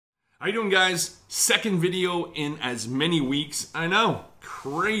How you doing, guys? Second video in as many weeks. I know,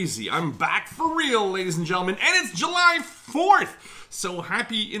 crazy. I'm back for real, ladies and gentlemen, and it's July 4th. So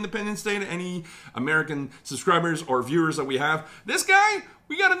happy Independence Day to any American subscribers or viewers that we have. This guy,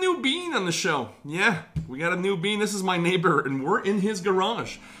 we got a new bean on the show. Yeah, we got a new bean. This is my neighbor, and we're in his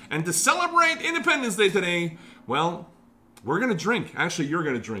garage. And to celebrate Independence Day today, well, we're gonna drink. Actually, you're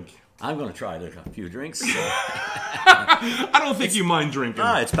gonna drink. I'm going to try a few drinks. I don't think you mind drinking.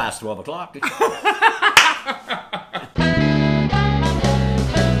 It's past 12 o'clock.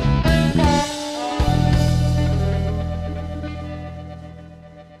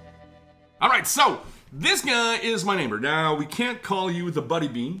 All right, so this guy is my neighbor. Now, we can't call you the Buddy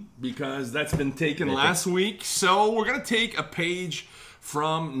Bean because that's been taken last week. So we're going to take a page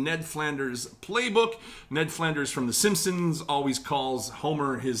from Ned Flanders' playbook. Ned Flanders from The Simpsons always calls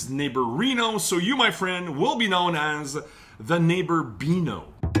Homer his neighbour-beano, so you, my friend, will be known as the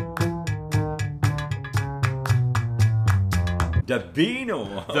neighbour-beano. The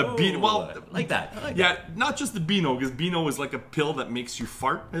Beano. The Beano. Well, like that. I like yeah, that. not just the Beano, because Beano is like a pill that makes you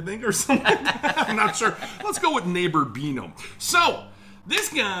fart, I think, or something. I'm not sure. Let's go with neighbour-beano. So, this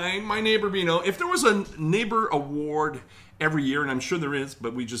guy, my neighbour-beano, if there was a neighbor award every year, and I'm sure there is,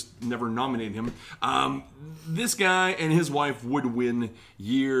 but we just never nominate him, this guy and his wife would win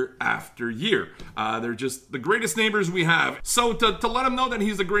year after year. They're just the greatest neighbors we have. So to let him know that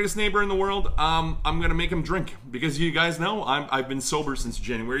he's the greatest neighbor in the world, I'm gonna make him drink, because you guys know I've been sober since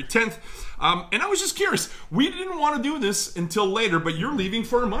January 10th. And I was just curious, we didn't want to do this until later, but you're leaving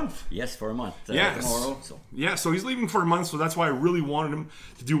for a month. Yes, for a month. Yes. Tomorrow. So. Yeah, so he's leaving for a month, so that's why I really wanted him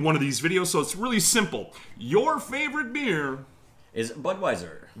to do one of these videos. So it's really simple. Your favorite beer Is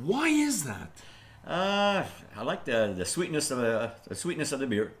Budweiser. Why is that? I like the sweetness of the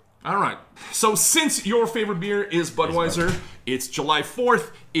beer. All right. So since your favorite beer is Budweiser, it's July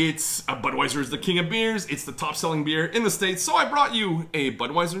 4th. It's Budweiser is the king of beers. It's the top-selling beer in the States. So I brought you a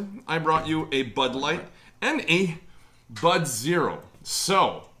Budweiser. I brought you a Bud Light and a Bud Zero.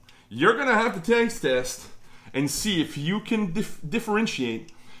 So you're gonna have to taste test and see if you can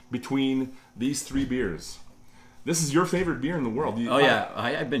differentiate between these three beers. This is your favorite beer in the world. Yeah,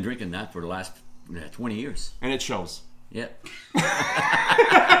 I've been drinking that for the last 20 years. And it shows. Yeah.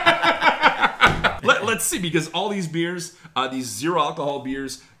 Let's see, because all these beers, these zero alcohol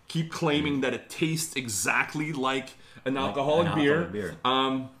beers, keep claiming that it tastes exactly like an alcoholic beer.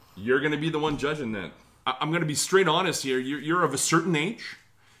 You're going to be the one judging that. I'm going to be straight honest here. You're of a certain age.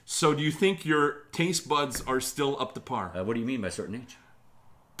 So do you think your taste buds are still up to par? What do you mean by certain age?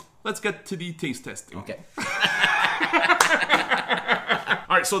 Let's get to the taste testing. Okay.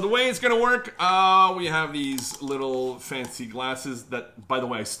 All right, so the way it's gonna work, we have these little fancy glasses that, by the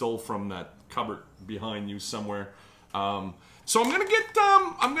way, I stole from that cupboard behind you somewhere. So I'm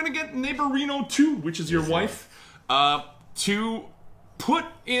gonna get neighbour-beano 2, which is your wife, to put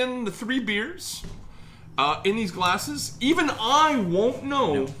in the three beers in these glasses. Even I won't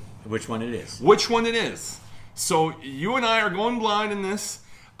know which one it is. Which one it is. So you and I are going blind in this.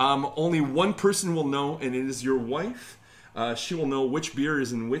 Only one person will know, and it is your wife. She will know which beer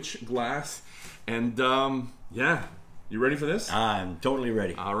is in which glass. And, yeah. You ready for this? I'm totally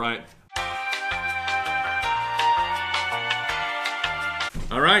ready. All right.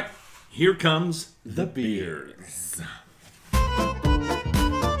 All right. Here comes the beers.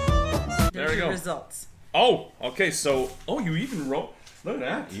 There we go. Results. Oh, okay. So, you even wrote. Look at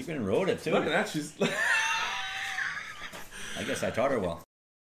that. You even wrote it, too. Look at that. She's... I guess I taught her well.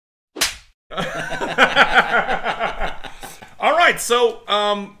 All right, so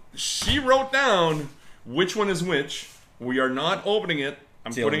she wrote down which one is which. We are not opening it.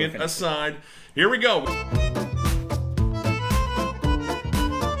 I'm putting it aside. Here we go.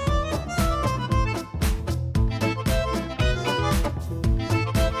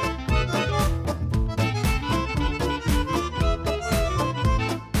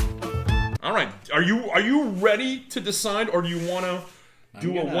 All right, are you ready to decide, or do you want to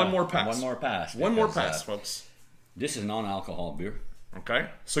do one more pass? One more pass. One more pass, folks. This is non-alcohol beer. Okay,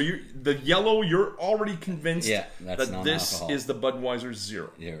 so the yellow, you're already convinced that this is the Budweiser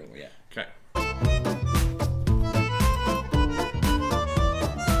Zero. Zero, yeah. Okay.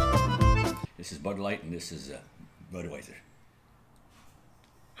 This is Bud Light and this is Budweiser.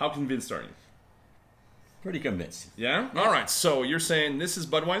 How convinced are you? Pretty convinced. Yeah? All right, so you're saying this is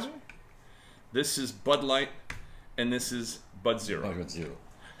Budweiser, this is Bud Light, and this is Bud Zero. Bud Zero.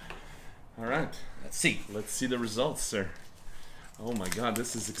 All right. Let's see. Let's see the results, sir. Oh my God,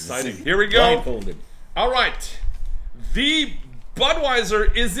 this is exciting. Here we go. Blindfolded. All right. The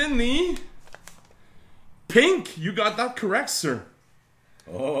Budweiser is in the pink. You got that correct, sir.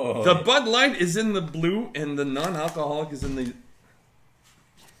 Oh. Oh, The Bud Light is in the blue, and the non-alcoholic is in the...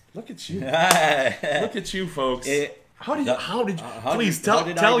 Look at you. Look at you, folks. How did you... Please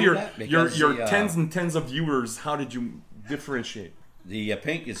tell your tens and tens of viewers, how did you differentiate? The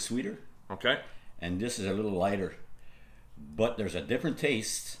pink is sweeter. Okay. And this is a little lighter. But there's a different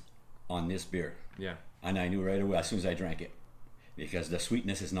taste on this beer. Yeah. And I knew right away as soon as I drank it. Because the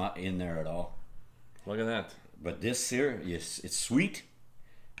sweetness is not in there at all. Look at that. But this here, it's sweet.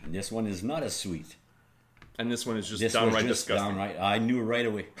 And this one is not as sweet. And this one is just downright disgusting. Downright. I knew right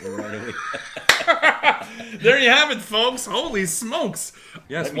away. Right away. There you have it, folks. Holy smokes.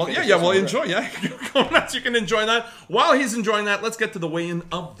 Yes, well, yeah, well, enjoy. Yeah, go nuts. You can enjoy that. While he's enjoying that, let's get to the weigh-in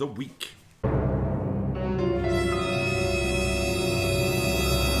of the week.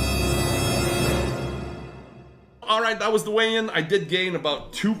 All right, that was the weigh-in. I did gain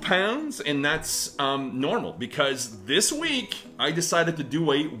about 2 pounds, and that's normal because this week I decided to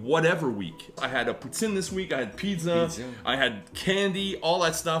do a whatever week. I had a poutine this week, I had pizza, I had candy, all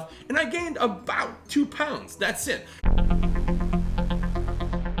that stuff, and I gained about 2 pounds. That's it.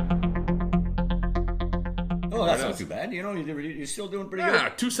 Oh, that's not too bad. You know, you're still doing pretty good. Yeah,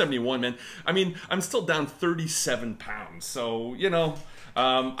 271, man. I mean, I'm still down 37 pounds, so, you know...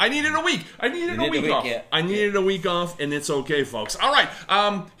 I needed a week. I needed a week off. Yeah. I needed a week off, and it's okay, folks. All right.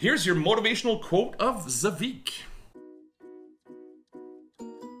 Here's your motivational quote of the week.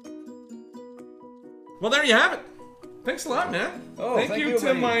 Well, there you have it. Thanks a lot, man. Oh, thank you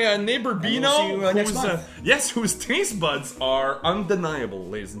to my neighbour-beano, whose taste buds are undeniable,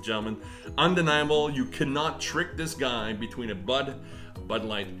 ladies and gentlemen. Undeniable. You cannot trick this guy between a Bud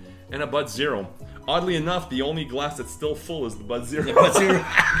Light, and a Bud Zero. Oddly enough, the only glass that's still full is the Bud Zero. The Bud Zero.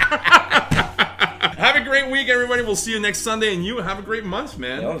 Have a great week, everybody. We'll see you next Sunday, and you have a great month,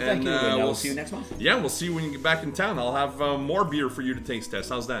 man. Oh, thank you. We'll see you next month. Yeah, we'll see you when you get back in town. I'll have more beer for you to taste test.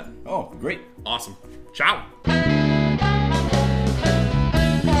 How's that? Oh, great. Awesome. Ciao.